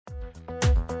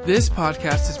This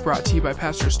podcast is brought to you by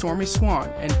Pastor Stormy Swann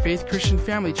and Faith Christian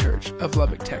Family Church of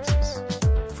Lubbock, Texas.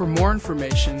 For more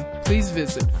information, please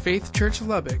visit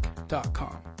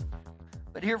faithchurchlubbock.com.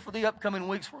 But here for the upcoming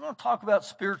weeks, we're going to talk about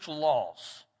spiritual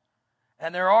laws.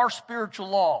 And there are spiritual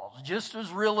laws, just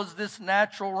as real as this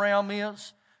natural realm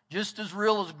is, just as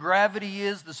real as gravity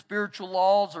is. The spiritual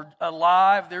laws are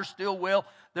alive. They're still well.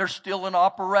 They're still in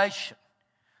operation.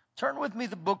 Turn with me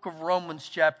to the book of Romans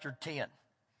chapter 10.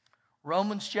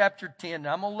 Romans chapter 10.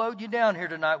 Now, I'm going to load you down here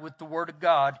tonight with the Word of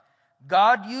God.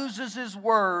 God uses His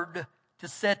Word to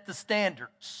set the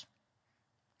standards.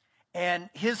 And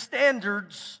His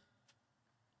standards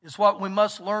is what we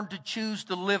must learn to choose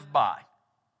to live by.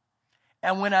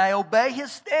 And when I obey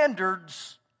His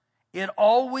standards, it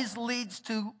always leads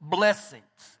to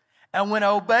blessings. And when I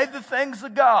obey the things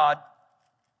of God,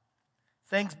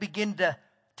 things begin to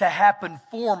happen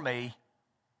for me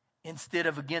instead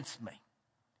of against me.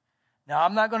 Now,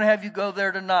 I'm not going to have you go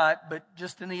there tonight, but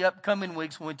just in the upcoming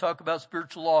weeks when we talk about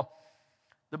spiritual law,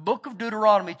 the book of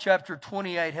Deuteronomy chapter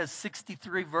 28 has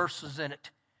 63 verses in it.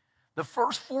 The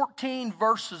first 14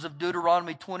 verses of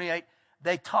Deuteronomy 28,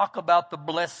 they talk about the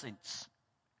blessings.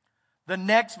 The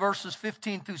next verses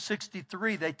 15 through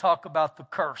 63, they talk about the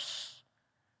curse.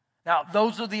 Now,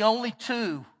 those are the only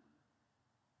two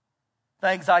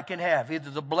things I can have, either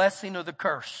the blessing or the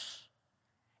curse.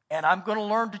 And I'm going to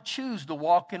learn to choose to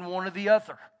walk in one or the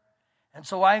other. And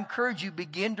so I encourage you,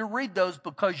 begin to read those,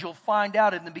 because you'll find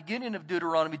out in the beginning of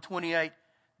Deuteronomy 28,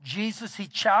 Jesus, He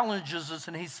challenges us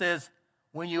and He says,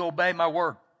 when you obey my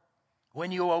word,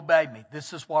 when you obey me,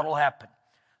 this is what will happen.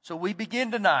 So we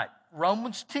begin tonight,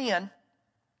 Romans 10,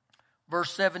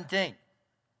 verse 17.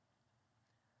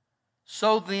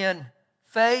 So then,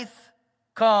 faith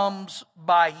comes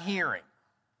by hearing.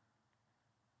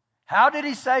 How did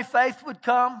He say faith would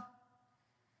come?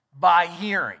 By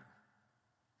hearing.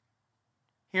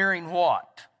 Hearing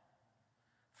what?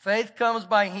 Faith comes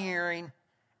by hearing,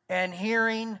 and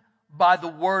hearing by the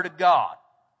Word of God.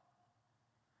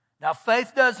 Now,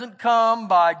 faith doesn't come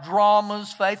by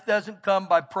dramas. Faith doesn't come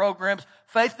by programs.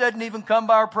 Faith doesn't even come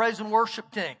by our praise and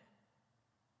worship team.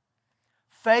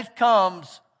 Faith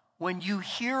comes when you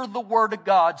hear the Word of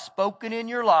God spoken in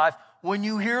your life, when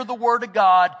you hear the Word of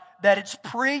God, that it's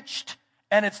preached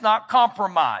and it's not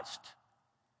compromised.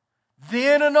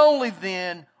 Then and only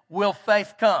then will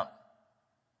faith come.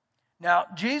 Now,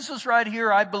 Jesus right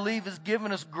here, I believe, has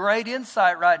given us great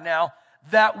insight right now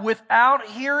that without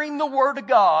hearing the Word of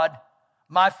God,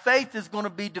 my faith is going to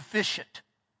be deficient.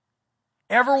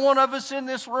 Every one of us in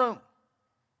this room,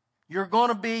 you're going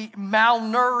to be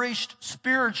malnourished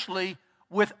spiritually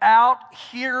without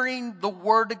hearing the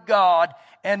Word of God.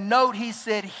 And note, He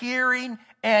said hearing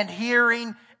and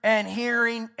hearing and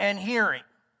hearing and hearing.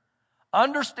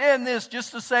 Understand this,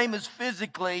 just the same as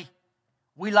physically,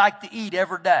 we like to eat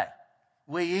every day.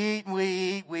 We eat, we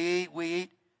eat, we eat, we eat.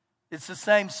 It's the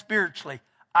same spiritually.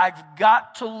 I've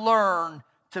got to learn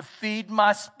to feed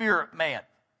my spirit man.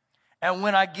 And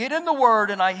when I get in the Word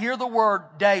and I hear the Word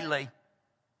daily,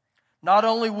 not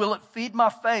only will it feed my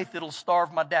faith, it'll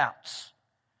starve my doubts.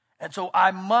 And so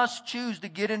I must choose to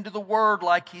get into the Word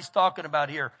like He's talking about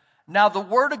here. Now, the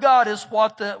Word of God is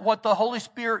what the Holy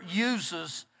Spirit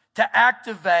uses to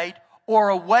activate or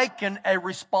awaken a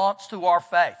response to our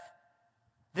faith.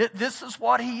 This is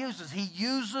what He uses. He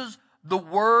uses the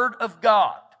Word of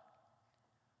God.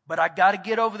 But I got to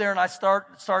get over there and I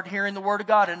start hearing the Word of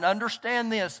God and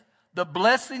understand this. The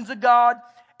blessings of God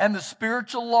and the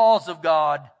spiritual laws of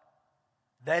God,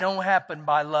 they don't happen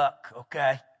by luck,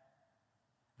 okay?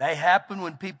 They happen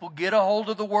when people get a hold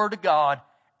of the Word of God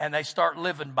and they start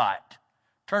living by it.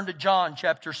 Turn to John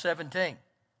chapter 17.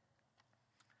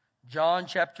 John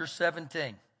chapter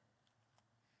 17.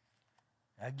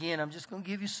 Again, I'm just going to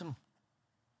give you some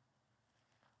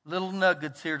little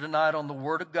nuggets here tonight on the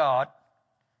Word of God.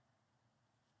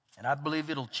 And I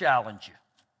believe it'll challenge you.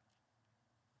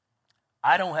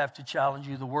 I don't have to challenge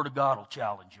you. The Word of God will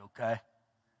challenge you, okay?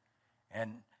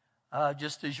 And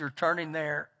just as you're turning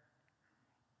there,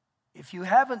 if you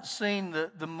haven't seen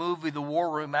the movie The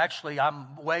War Room, actually,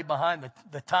 I'm way behind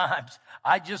the times.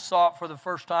 I just saw it for the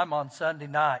first time on Sunday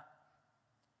night.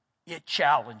 It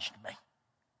challenged me.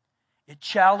 It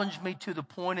challenged me to the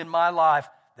point in my life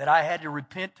that I had to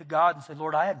repent to God and say,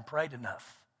 Lord, I hadn't prayed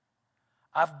enough.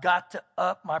 I've got to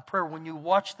up my prayer. When you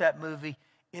watch that movie,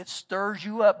 it stirs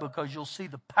you up because you'll see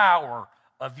the power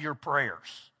of your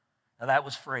prayers. Now, that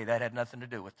was free. That had nothing to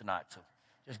do with tonight, so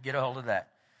just get a hold of that.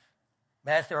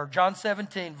 John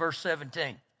 17, verse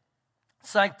 17.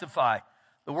 Sanctify.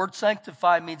 The word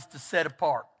sanctify means to set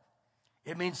apart.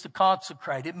 It means to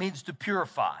consecrate. It means to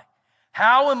purify.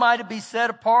 How am I to be set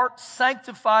apart?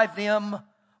 Sanctify them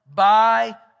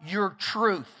by your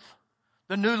truth.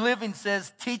 The New Living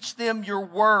says, teach them your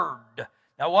word.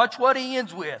 Now watch what he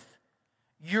ends with.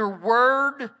 Your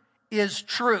word is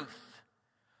truth.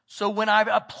 So when I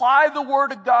apply the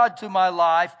word of God to my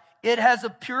life, it has a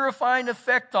purifying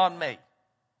effect on me.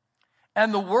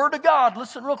 And the word of God,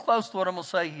 listen real close to what I'm going to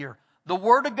say here. The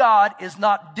word of God is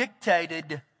not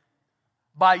dictated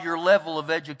by your level of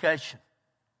education.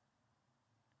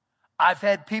 I've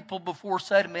had people before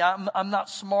say to me, I'm not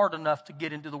smart enough to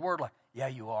get into the word. Like, yeah,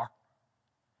 you are.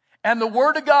 And the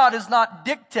word of God is not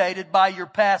dictated by your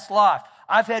past life.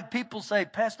 I've had people say,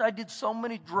 Pastor, I did so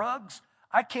many drugs,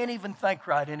 I can't even think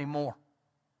right anymore.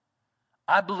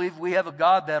 I believe we have a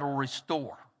God that'll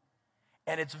restore.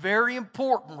 And it's very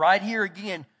important right here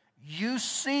again, you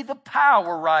see the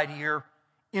power right here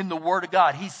in the word of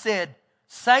God. He said,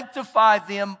 sanctify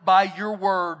them by your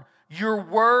word. Your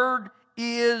word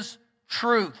is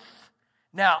truth.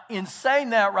 Now, in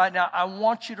saying that right now, I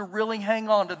want you to really hang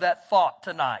on to that thought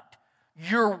tonight.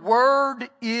 Your word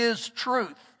is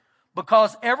truth.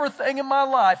 Because everything in my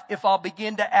life, if I'll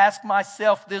begin to ask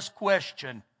myself this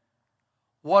question,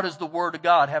 what does the word of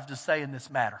God have to say in this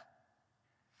matter?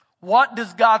 What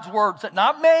does God's word say?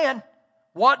 Not man.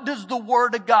 What does the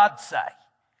word of God say?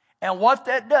 And what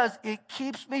that does, it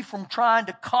keeps me from trying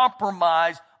to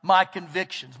compromise my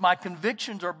convictions. My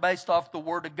convictions are based off the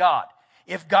word of God.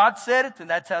 If God said it, then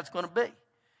that's how it's going to be.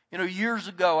 You know, years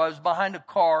ago, I was behind a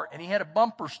car, and he had a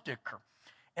bumper sticker.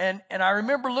 And I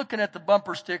remember looking at the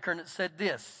bumper sticker, and it said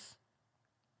this: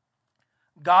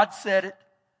 God said it,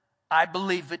 I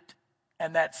believe it,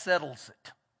 and that settles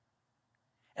it.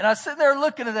 And I was sitting there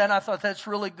looking at that, and I thought, that's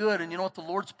really good. And you know what the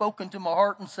Lord spoke into my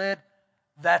heart and said?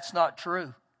 That's not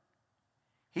true.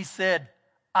 He said,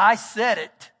 I said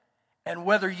it, and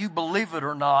whether you believe it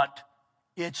or not,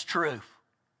 it's true.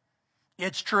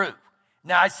 It's true.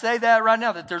 Now, I say that right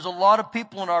now, that there's a lot of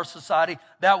people in our society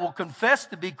that will confess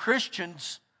to be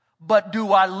Christians, but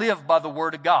do I live by the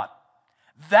word of God?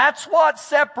 That's what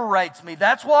separates me.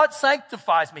 That's what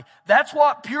sanctifies me. That's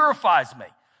what purifies me.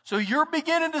 So you're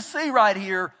beginning to see right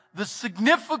here the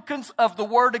significance of the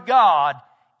word of God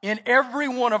in every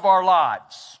one of our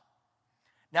lives.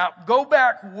 Now, go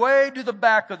back way to the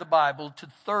back of the Bible to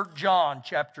 3 John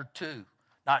chapter 2.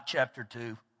 Not chapter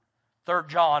 2. 3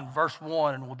 John verse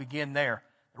 1, and we'll begin there.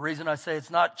 The reason I say it's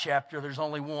not chapter, there's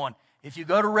only one. If you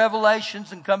go to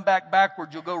Revelations and come back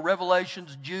backwards, you'll go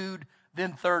Revelations, Jude,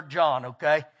 then 3 John,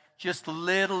 okay? Just a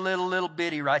little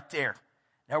bitty right there.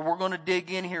 Now we're going to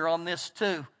dig in here on this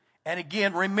too. And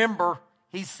again, remember,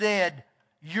 he said,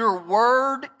 your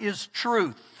word is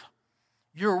truth.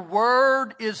 Your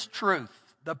word is truth.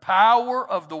 The power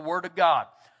of the word of God.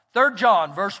 3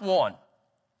 John verse 1.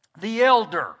 The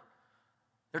elder.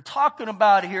 They're talking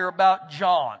about here about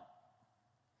John.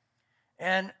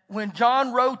 And when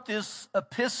John wrote this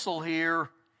epistle here,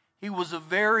 he was a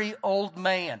very old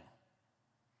man.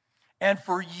 And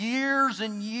for years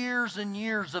and years and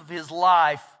years of his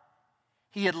life,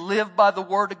 he had lived by the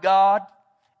word of God,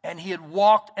 and he had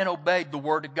walked and obeyed the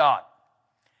word of God.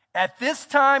 At this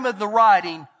time of the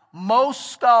writing,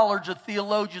 most scholars or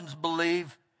theologians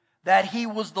believe that he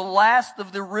was the last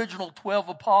of the original 12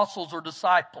 apostles or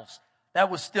disciples that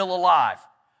was still alive.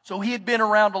 So he had been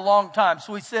around a long time.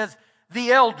 So he says,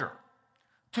 the elder,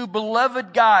 to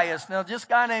beloved Gaius. Now this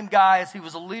guy named Gaius, he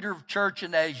was a leader of church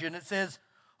in Asia. And it says,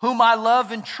 whom I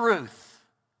love in truth.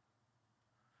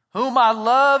 Whom I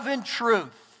love in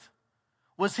truth.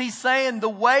 Was he saying the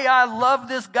way I love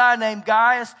this guy named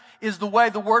Gaius is the way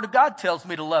the word of God tells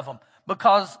me to love him?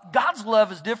 Because God's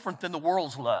love is different than the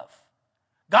world's love.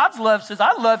 God's love says,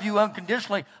 I love you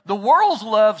unconditionally. The world's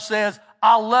love says,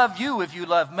 I'll love you if you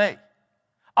love me.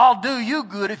 I'll do you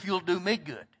good if you'll do me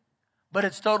good. But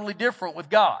it's totally different with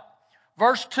God.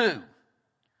 Verse 2.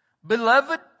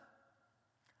 Beloved,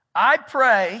 I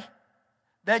pray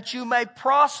that you may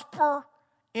prosper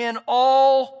in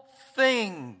all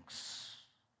things.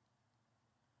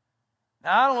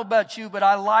 Now, I don't know about you, but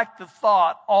I like the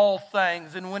thought, all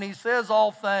things. And when he says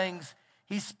all things,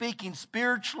 he's speaking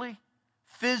spiritually,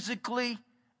 physically,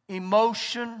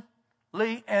 emotionally,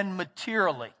 and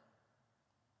materially.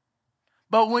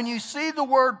 But when you see the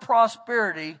word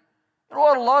prosperity, you know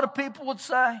what a lot of people would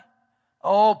say?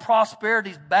 Oh,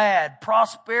 prosperity's bad.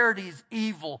 Prosperity's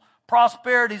evil.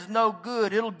 Prosperity's no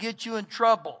good. It'll get you in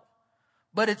trouble.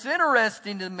 But it's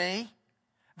interesting to me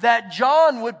that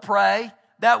John would pray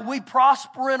that we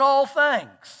prosper in all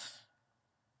things.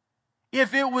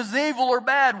 If it was evil or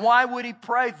bad, why would he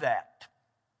pray that?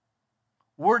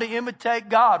 We're to imitate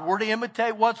God. We're to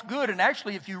imitate what's good. And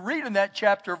actually, if you read in that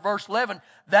chapter, verse 11,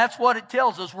 that's what it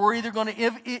tells us. We're either going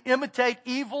to imitate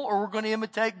evil or we're going to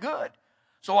imitate good.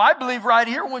 So I believe right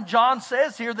here when John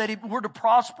says here that we're to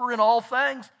prosper in all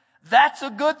things, that's a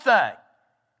good thing.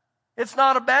 It's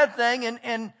not a bad thing.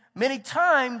 And many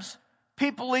times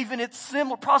people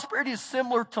prosperity is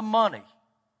similar to money.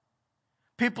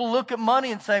 People look at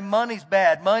money and say money's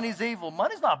bad, money's evil.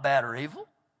 Money's not bad or evil.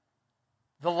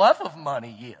 The love of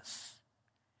money is.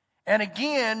 And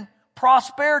again,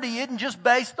 prosperity isn't just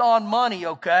based on money,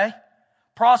 okay?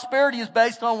 Prosperity is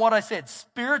based on what I said,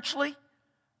 spiritually,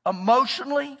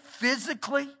 emotionally,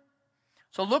 physically.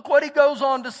 So look what he goes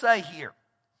on to say here.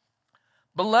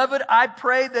 Beloved, I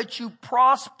pray that you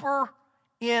prosper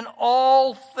in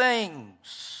all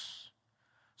things.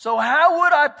 So how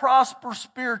would I prosper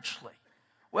spiritually?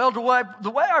 Well, the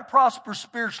way I prosper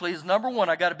spiritually is, number one,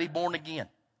 I got to be born again.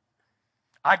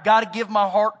 I got to give my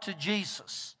heart to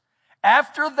Jesus.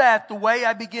 After that, the way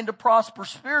I begin to prosper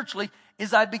spiritually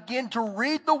is I begin to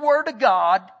read the Word of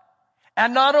God.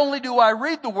 And not only do I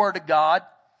read the Word of God,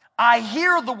 I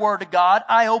hear the Word of God,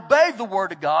 I obey the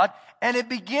Word of God, and it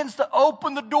begins to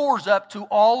open the doors up to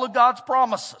all of God's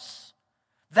promises.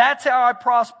 That's how I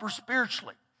prosper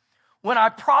spiritually. When I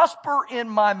prosper in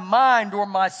my mind or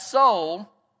my soul,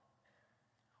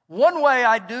 one way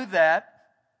I do that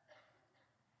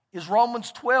is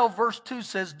Romans 12 verse 2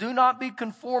 says, do not be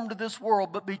conformed to this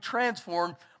world, but be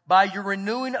transformed by your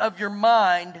renewing of your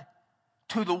mind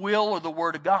to the will or the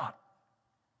Word of God.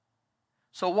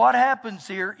 So what happens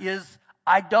here is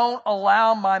I don't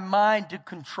allow my mind to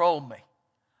control me.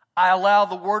 I allow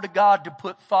the Word of God to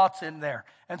put thoughts in there.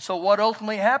 And so what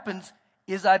ultimately happens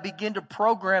is I begin to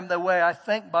program the way I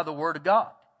think by the Word of God.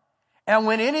 And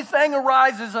when anything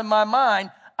arises in my mind,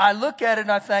 I look at it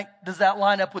and I think, does that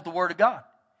line up with the Word of God?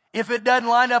 If it doesn't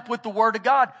line up with the Word of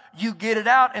God, you get it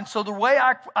out. And so the way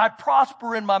I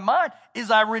prosper in my mind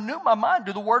is I renew my mind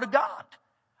to the Word of God.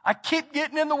 I keep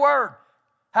getting in the Word.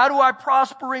 How do I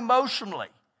prosper emotionally?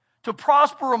 To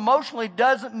prosper emotionally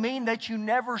doesn't mean that you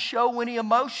never show any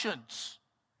emotions.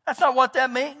 That's not what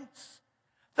that means.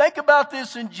 Think about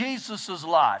this in Jesus'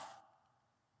 life.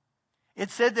 It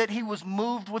said that he was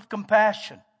moved with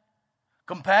compassion.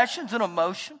 Compassion's an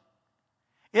emotion.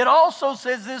 It also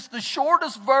says this, the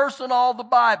shortest verse in all the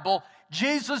Bible,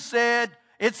 Jesus said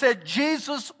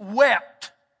Jesus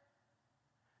wept.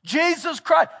 Jesus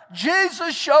cried.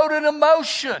 Jesus showed an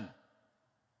emotion.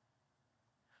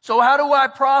 So how do I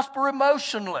prosper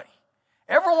emotionally?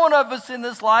 Every one of us in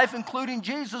this life, including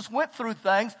Jesus, went through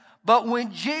things. But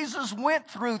when Jesus went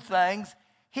through things,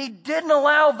 he didn't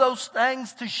allow those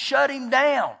things to shut him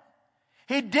down.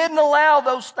 He didn't allow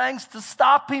those things to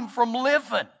stop him from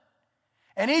living.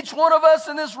 And each one of us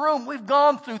in this room, we've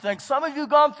gone through things. Some of you have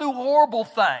gone through horrible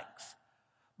things.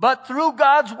 But through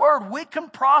God's Word, we can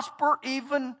prosper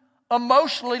even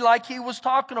emotionally like he was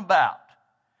talking about.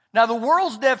 Now, the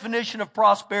world's definition of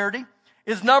prosperity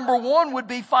is number one would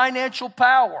be financial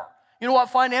power. You know what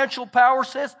financial power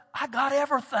says? I got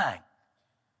everything.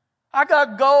 I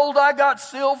got gold, I got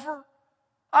silver,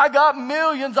 I got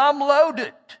millions, I'm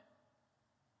loaded.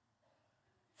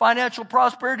 Financial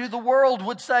prosperity of the world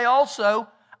would say also,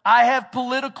 I have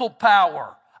political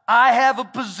power. I have a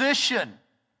position.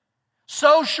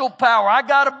 Social power. I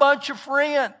got a bunch of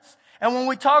friends. And when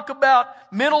we talk about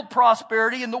mental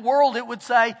prosperity in the world, it would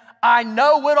say, I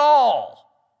know it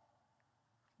all.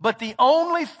 But the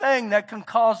only thing that can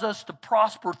cause us to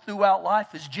prosper throughout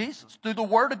life is Jesus, through the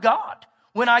Word of God.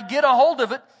 When I get a hold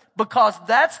of it, because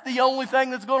that's the only thing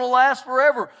that's going to last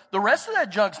forever. The rest of that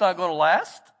junk's not going to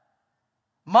last.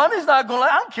 Money's not going to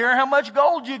last. I don't care how much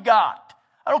gold you got.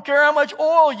 I don't care how much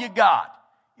oil you got.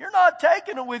 You're not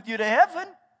taking it with you to heaven.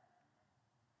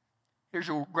 Here's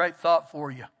a great thought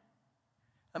for you.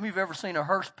 How many of you have ever seen a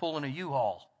hearse pulling a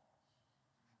U-Haul?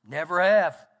 Never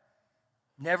have.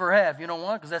 Never have. You know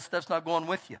why? Because that stuff's not going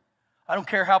with you. I don't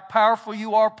care how powerful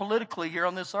you are politically here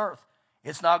on this earth.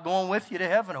 It's not going with you to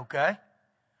heaven, okay?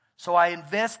 So I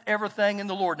invest everything in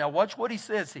the Lord. Now watch what he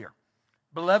says here.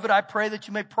 Beloved, I pray that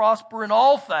you may prosper in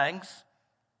all things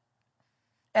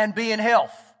and be in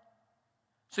health.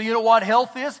 So you know what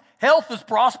health is? Health is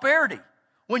prosperity.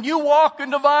 When you walk in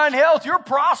divine health, you're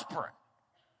prospering.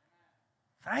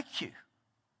 Thank you.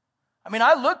 I mean,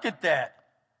 I look at that.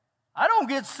 I don't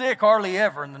get sick hardly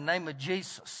ever in the name of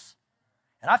Jesus.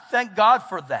 And I thank God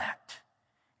for that.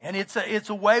 And it's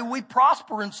a way we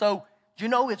prosper. And so, do you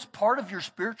know it's part of your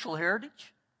spiritual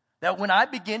heritage? That when I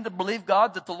begin to believe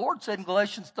God, that the Lord said in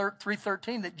Galatians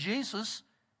 3:13 that Jesus,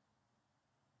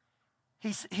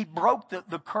 he broke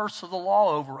the curse of the law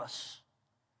over us.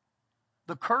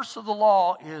 The curse of the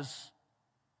law is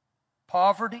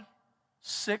poverty,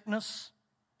 sickness,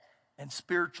 and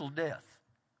spiritual death.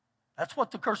 That's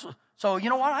what the curse is. So you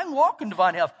know what? I can walk in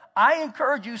divine health. I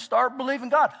encourage you, start believing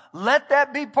God. Let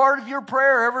that be part of your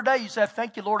prayer every day. You say,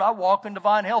 thank you, Lord, I walk in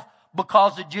divine health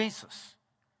because of Jesus.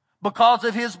 Because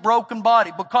of his broken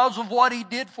body. Because of what he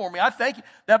did for me. I thank you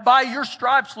that by your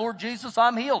stripes, Lord Jesus,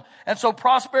 I'm healed. And so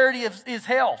prosperity is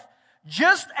health.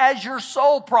 Just as your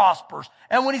soul prospers.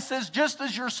 And when he says just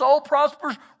as your soul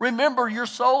prospers, remember your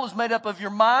soul is made up of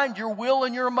your mind, your will,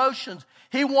 and your emotions.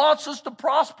 He wants us to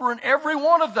prosper in every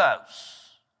one of those.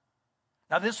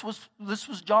 Now this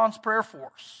was John's prayer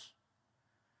for us.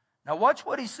 Now watch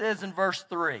what he says in verse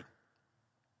 3.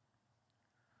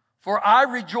 For I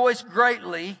rejoice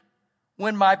greatly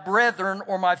when my brethren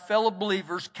or my fellow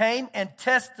believers came and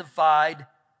testified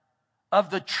of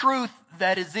the truth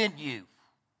that is in you.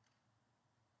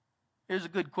 Here's a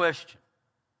good question.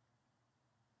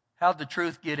 How'd the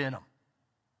truth get in them?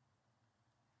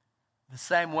 The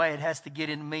same way it has to get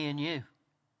into me and you.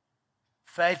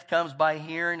 Faith comes by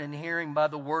hearing, and hearing by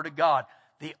the Word of God.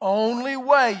 The only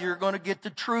way you're going to get the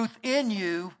truth in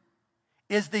you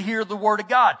is to hear the Word of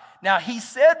God. Now, he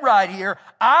said right here,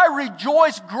 I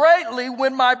rejoice greatly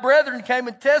when my brethren came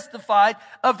and testified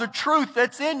of the truth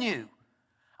that's in you.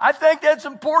 I think that's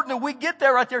important that we get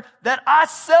there right there, that I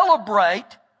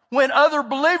celebrate when other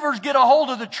believers get a hold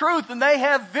of the truth and they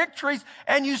have victories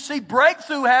and you see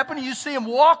breakthrough happen, you see them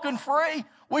walking free.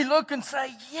 We look and say,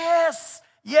 yes,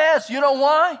 yes. You know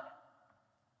why?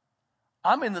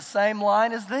 I'm in the same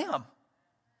line as them.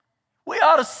 We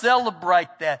ought to celebrate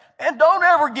that. And don't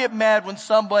ever get mad when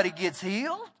somebody gets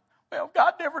healed. Well,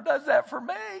 God never does that for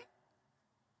me.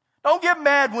 Don't get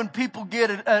mad when people get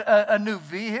a new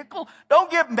vehicle.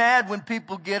 Don't get mad when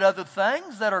people get other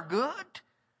things that are good.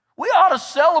 We ought to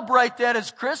celebrate that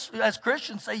as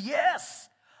Christians. Say yes.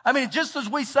 I mean, just as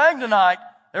we sang tonight,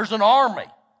 there's an army.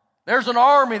 There's an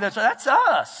army that's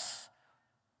us.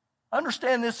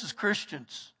 Understand this as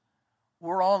Christians.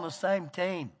 We're all on the same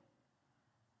team.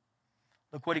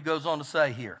 Look what he goes on to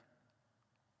say here.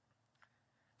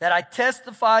 That I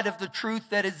testified of the truth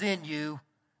that is in you,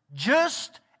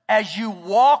 just as you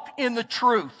walk in the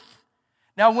truth.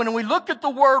 Now, when we look at the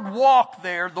word walk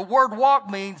there, the word walk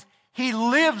means he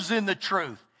lives in the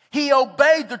truth. He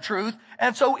obeyed the truth.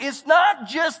 And so it's not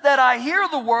just that I hear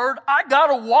the word, I got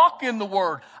to walk in the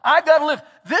word. I got to live.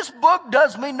 This book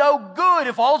does me no good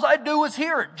if all I do is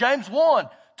hear it. James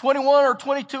 1:21 or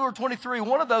 22 or 23,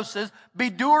 one of those says, be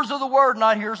doers of the word,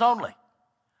 not hearers only.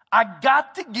 I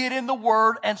got to get in the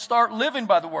word and start living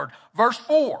by the word. Verse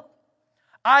 4,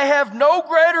 I have no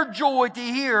greater joy to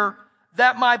hear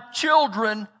that my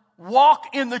children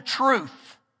walk in the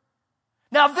truth.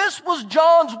 Now this was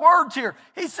John's words here.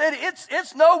 He said,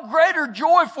 it's no greater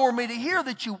joy for me to hear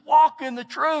that you walk in the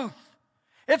truth.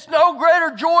 It's no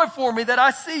greater joy for me that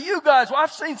I see you guys. Well,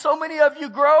 I've seen so many of you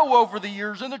grow over the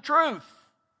years in the truth.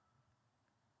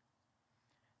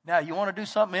 Now, you want to do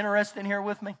something interesting here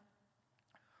with me?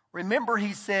 Remember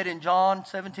he said in John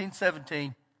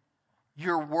 17:17,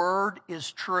 your word is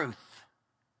truth.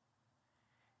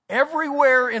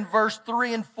 Everywhere in verse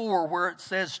 3 and 4 where it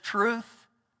says truth,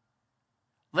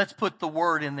 let's put the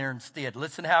word in there instead.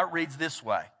 Listen how it reads this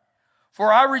way.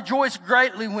 For I rejoice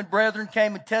greatly when brethren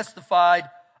came and testified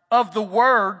of the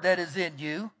word that is in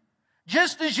you,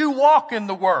 just as you walk in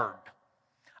the word.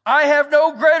 I have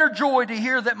no greater joy to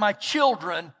hear that my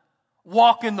children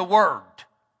walk in the word.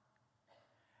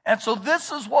 And so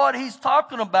this is what he's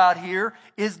talking about here,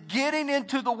 is getting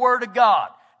into the word of God.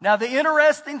 Now the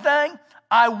interesting thing,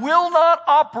 I will not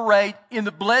operate in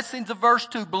the blessings of verse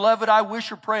 2. Beloved, I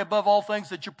wish or pray above all things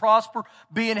that you prosper,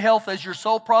 be in health as your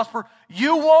soul prosper.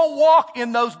 You won't walk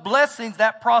in those blessings,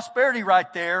 that prosperity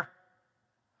right there,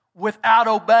 without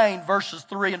obeying verses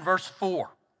 3 and verse 4.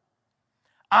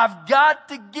 I've got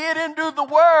to get into the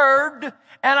Word,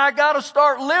 and I got to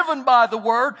start living by the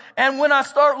Word. And when I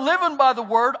start living by the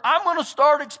Word, I'm going to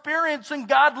start experiencing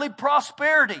godly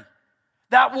prosperity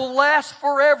that will last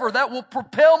forever, that will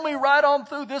propel me right on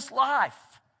through this life.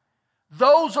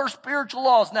 Those are spiritual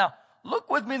laws. Now, look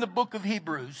with me in the book of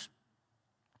Hebrews,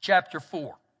 chapter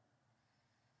 4.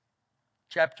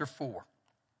 Chapter 4.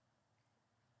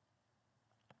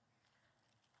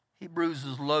 Hebrews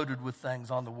is loaded with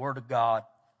things on the Word of God.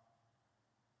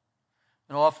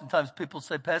 You know, oftentimes people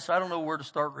say, Pastor, I don't know where to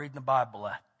start reading the Bible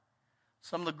at.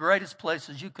 Some of the greatest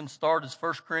places you can start is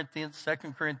 1 Corinthians,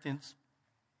 2 Corinthians,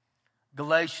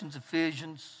 Galatians,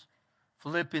 Ephesians,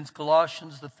 Philippians,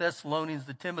 Colossians, the Thessalonians,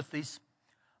 the Timothys.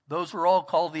 Those are all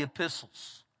called the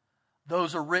epistles.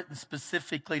 Those are written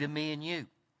specifically to me and you.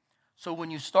 So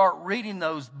when you start reading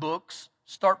those books,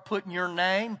 Start putting your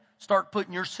name, start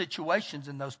putting your situations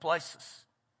in those places.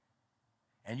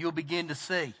 And you'll begin to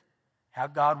see how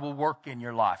God will work in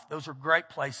your life. Those are great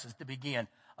places to begin.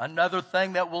 Another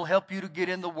thing that will help you to get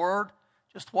in the Word,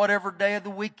 just whatever day of the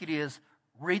week it is,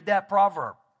 read that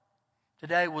proverb.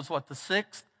 Today was the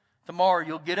 6th? Tomorrow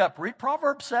you'll get up. Read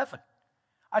Proverbs 7.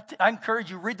 I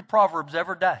encourage you, read the Proverbs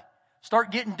every day.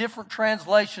 Start getting different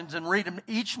translations and read them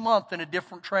each month in a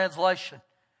different translation.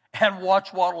 And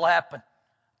watch what will happen.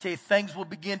 I tell you, things will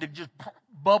begin to just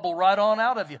bubble right on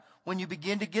out of you when you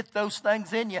begin to get those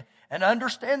things in you. And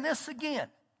understand this again.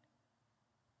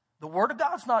 The Word of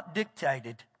God's not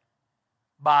dictated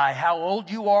by how old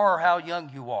you are or how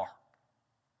young you are.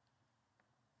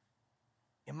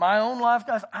 In my own life,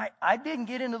 guys, I didn't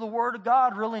get into the Word of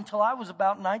God really until I was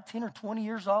about 19 or 20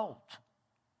 years old.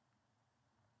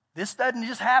 This doesn't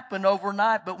just happen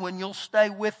overnight, but when you'll stay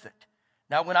with it.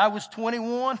 Now, when I was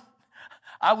 21,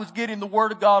 I was getting the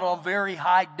Word of God on very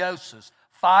high doses,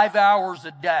 5 hours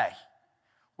a day,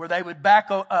 where they would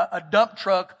back a dump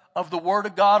truck of the Word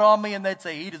of God on me, and they'd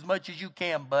say, eat as much as you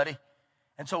can, buddy.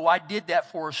 And so I did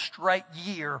that for a straight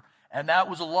year, and that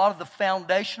was a lot of the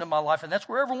foundation of my life. And that's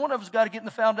where every one of us got to get in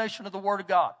the foundation of the Word of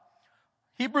God.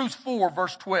 Hebrews 4,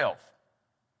 verse 12.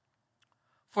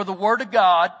 For the Word of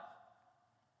God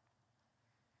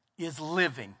is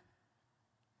living.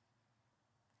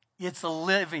 It's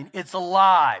it's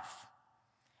alive.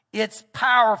 It's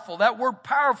powerful. That word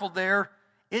powerful there,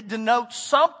 it denotes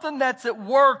something that's at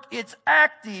work. It's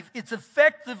active. It's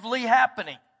effectively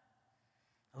happening.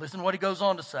 Listen to what he goes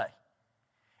on to say.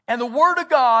 And the Word of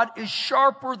God is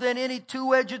sharper than any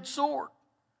two-edged sword,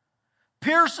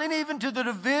 piercing even to the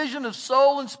division of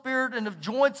soul and spirit and of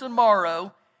joints and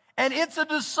marrow. And it's a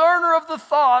discerner of the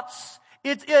thoughts.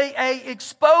 It's a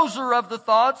exposer of the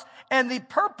thoughts and the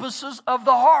purposes of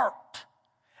the heart.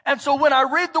 And so when I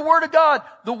read the Word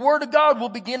of God will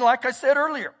begin, like I said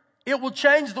earlier. It will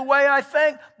change the way I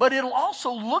think, but it'll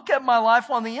also look at my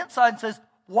life on the inside and says,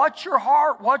 what's your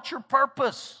heart? What's your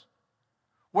purpose?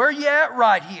 Where are you at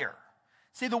right here?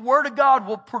 See, the Word of God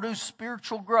will produce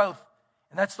spiritual growth,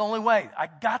 and that's the only way. I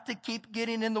got to keep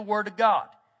getting in the Word of God.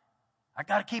 I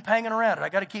got to keep hanging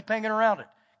around it.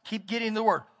 Keep getting the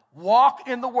Word. Walk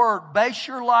in the Word. Base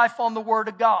your life on the Word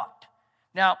of God.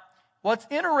 Now, what's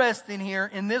interesting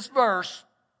here in this verse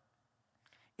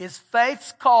is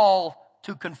faith's call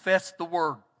to confess the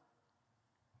Word.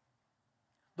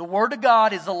 The Word of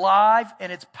God is alive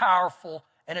and it's powerful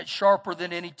and it's sharper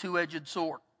than any two-edged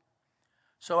sword.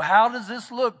 So how does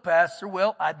this look, Pastor?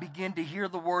 Well, I begin to hear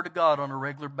the Word of God on a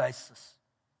regular basis.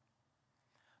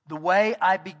 The way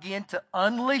I begin to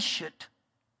unleash it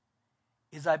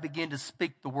is I begin to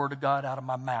speak the Word of God out of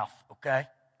my mouth, okay?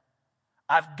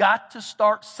 I've got to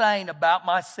start saying about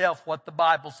myself what the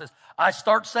Bible says. I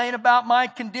start saying about my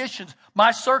conditions,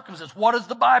 my circumstances. What does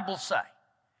the Bible say?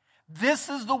 This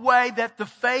is the way that the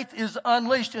faith is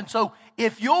unleashed. And so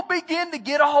if you'll begin to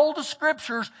get a hold of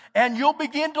scriptures and you'll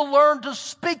begin to learn to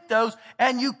speak those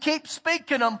and you keep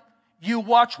speaking them, you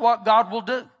watch what God will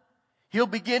do. He'll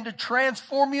begin to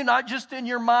transform you, not just in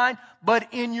your mind, but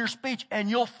in your speech. And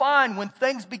you'll find when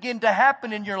things begin to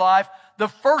happen in your life, the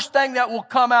first thing that will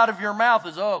come out of your mouth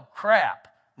is, oh, crap.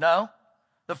 No.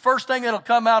 The first thing that'll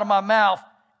come out of my mouth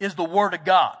is the Word of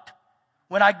God.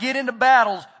 When I get into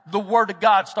battles, the Word of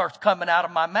God starts coming out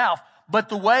of my mouth. But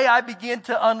the way I begin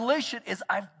to unleash it is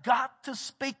I've got to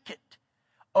speak it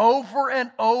over and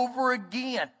over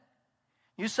again.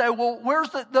 You say, well, where's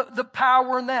the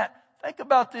power in that? Think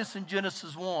about this in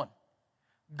Genesis 1.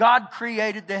 God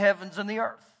created the heavens and the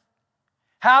earth.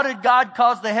 How did God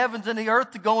cause the heavens and the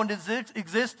earth to go into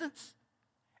existence?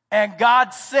 And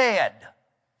God said,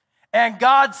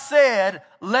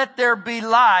 let there be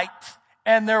light,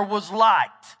 and there was light.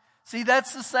 See,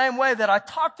 that's the same way that I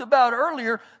talked about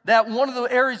earlier, that one of the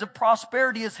areas of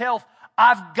prosperity is health.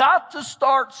 I've got to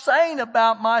start saying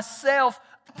about myself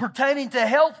pertaining to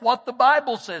health what the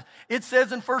Bible says. It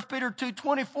says in 1 Peter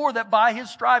 2:24 that by His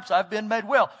stripes I've been made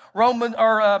well.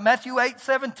 Matthew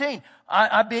 8:17,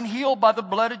 I've been healed by the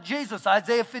blood of Jesus.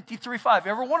 Isaiah 53:5,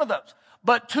 every one of those.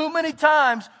 But too many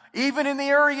times, even in the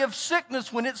area of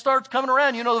sickness, when it starts coming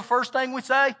around, you know the first thing we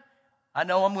say? I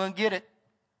know I'm going to get it.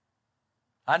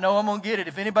 I know I'm going to get it.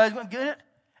 If anybody's going to get it.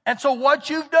 And so what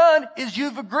you've done is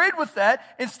you've agreed with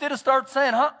that instead of start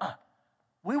saying,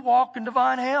 we walk in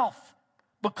divine health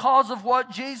because of what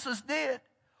Jesus did.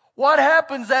 What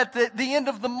happens at the end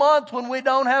of the month when we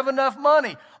don't have enough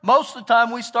money? Most of the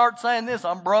time we start saying this,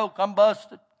 I'm broke, I'm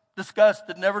busted,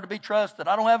 disgusted, never to be trusted.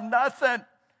 I don't have nothing.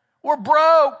 We're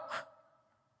broke.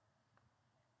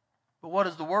 But what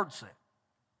does the Word say?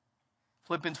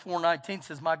 Philippians 4:19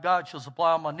 says, my God shall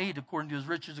supply all my need according to his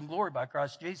riches and glory by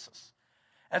Christ Jesus.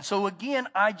 And so again,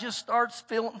 I just start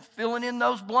filling in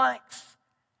those blanks.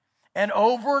 And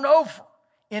over,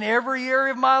 in every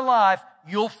area of my life,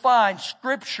 you'll find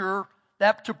scripture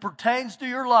that pertains to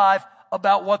your life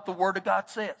about what the Word of God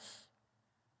says.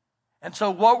 And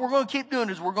so what we're going to keep doing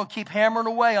is we're going to keep hammering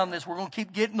away on this. We're going to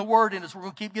keep getting the Word in us. We're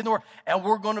going to keep getting the Word. And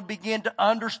we're going to begin to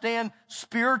understand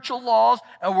spiritual laws,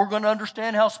 and we're going to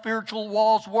understand how spiritual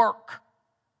laws work.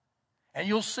 And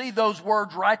you'll see those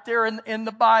words right there in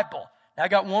the Bible. Now, I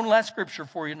got one last scripture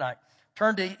for you tonight.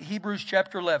 Turn to Hebrews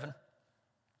chapter 11.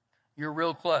 You're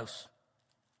real close.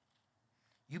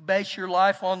 You base your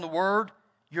life on the Word,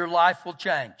 your life will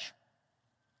change.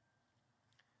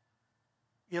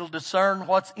 It'll discern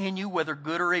what's in you, whether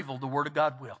good or evil. The Word of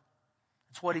God will.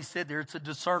 That's what he said there. It's a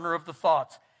discerner of the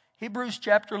thoughts. Hebrews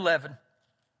chapter 11,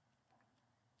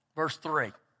 verse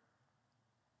 3.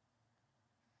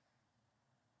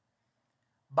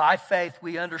 By faith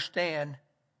we understand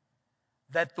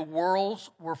that the worlds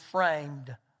were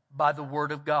framed by the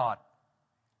Word of God.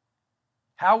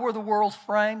 How were the worlds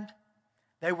framed?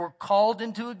 They were called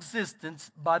into existence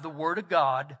by the Word of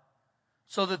God,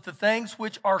 so that the things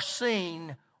which are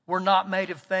seen were not made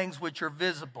of things which are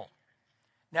visible.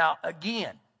 Now,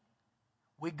 again,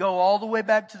 we go all the way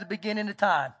back to the beginning of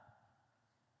time.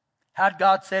 How'd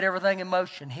God set everything in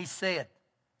motion? He said,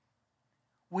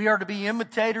 we are to be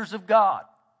imitators of God.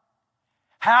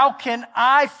 How can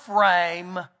I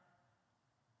frame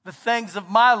the things of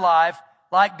my life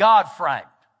like God framed?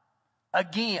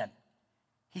 Again,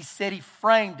 he said he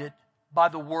framed it by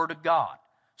the Word of God.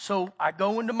 So I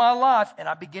go into my life and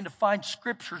I begin to find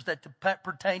scriptures that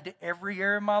pertain to every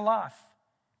area of my life.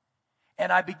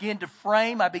 And I begin to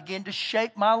frame, I begin to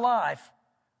shape my life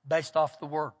based off the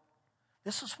Word.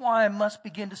 This is why I must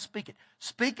begin to speak it.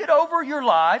 Speak it over your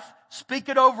life. Speak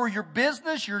it over your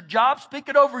business, your job. Speak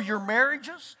it over your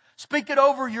marriages. Speak it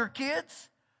over your kids.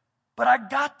 But I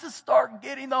got to start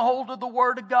getting the hold of the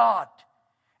Word of God.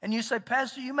 And you say,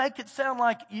 Pastor, you make it sound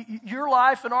like your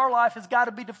life and our life has got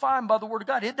to be defined by the Word of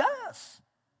God. It does.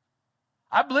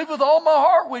 I believe with all my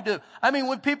heart we do. I mean,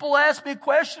 when people ask me a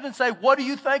question and say, what do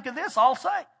you think of this? I'll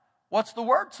say, what's the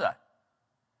Word say?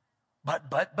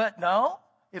 But no.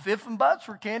 If and buts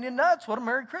were candy and nuts, what a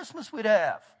Merry Christmas we'd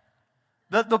have.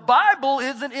 The Bible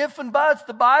isn't if and buts.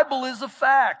 The Bible is a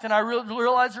fact. And I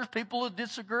realize there's people who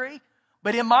disagree.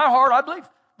 But in my heart, I believe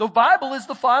the Bible is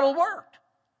the final word.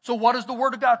 So what does the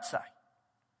Word of God say?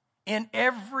 In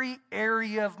every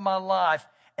area of my life.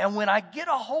 And when I get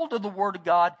a hold of the Word of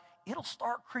God, it'll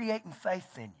start creating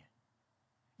faith in you.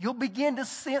 You'll begin to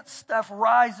sense stuff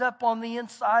rise up on the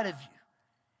inside of you.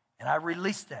 And I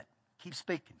release that. Keep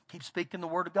speaking. Keep speaking the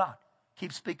Word of God.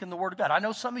 Keep speaking the Word of God. I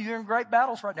know some of you are in great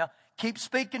battles right now. Keep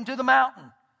speaking to the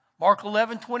mountain. Mark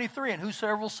 11:23, and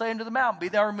whosoever will say unto the mountain, be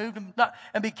thou removed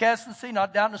and be cast in the sea,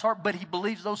 not doubt in his heart, but he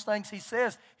believes those things he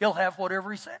says, he'll have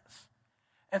whatever he says.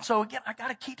 And so again, I got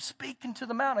to keep speaking to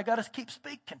the mountain. I got to keep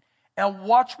speaking and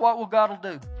watch what God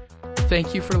will do.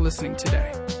 Thank you for listening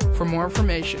today. For more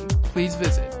information, please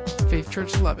visit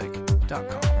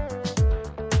faithchurchlubbock.com.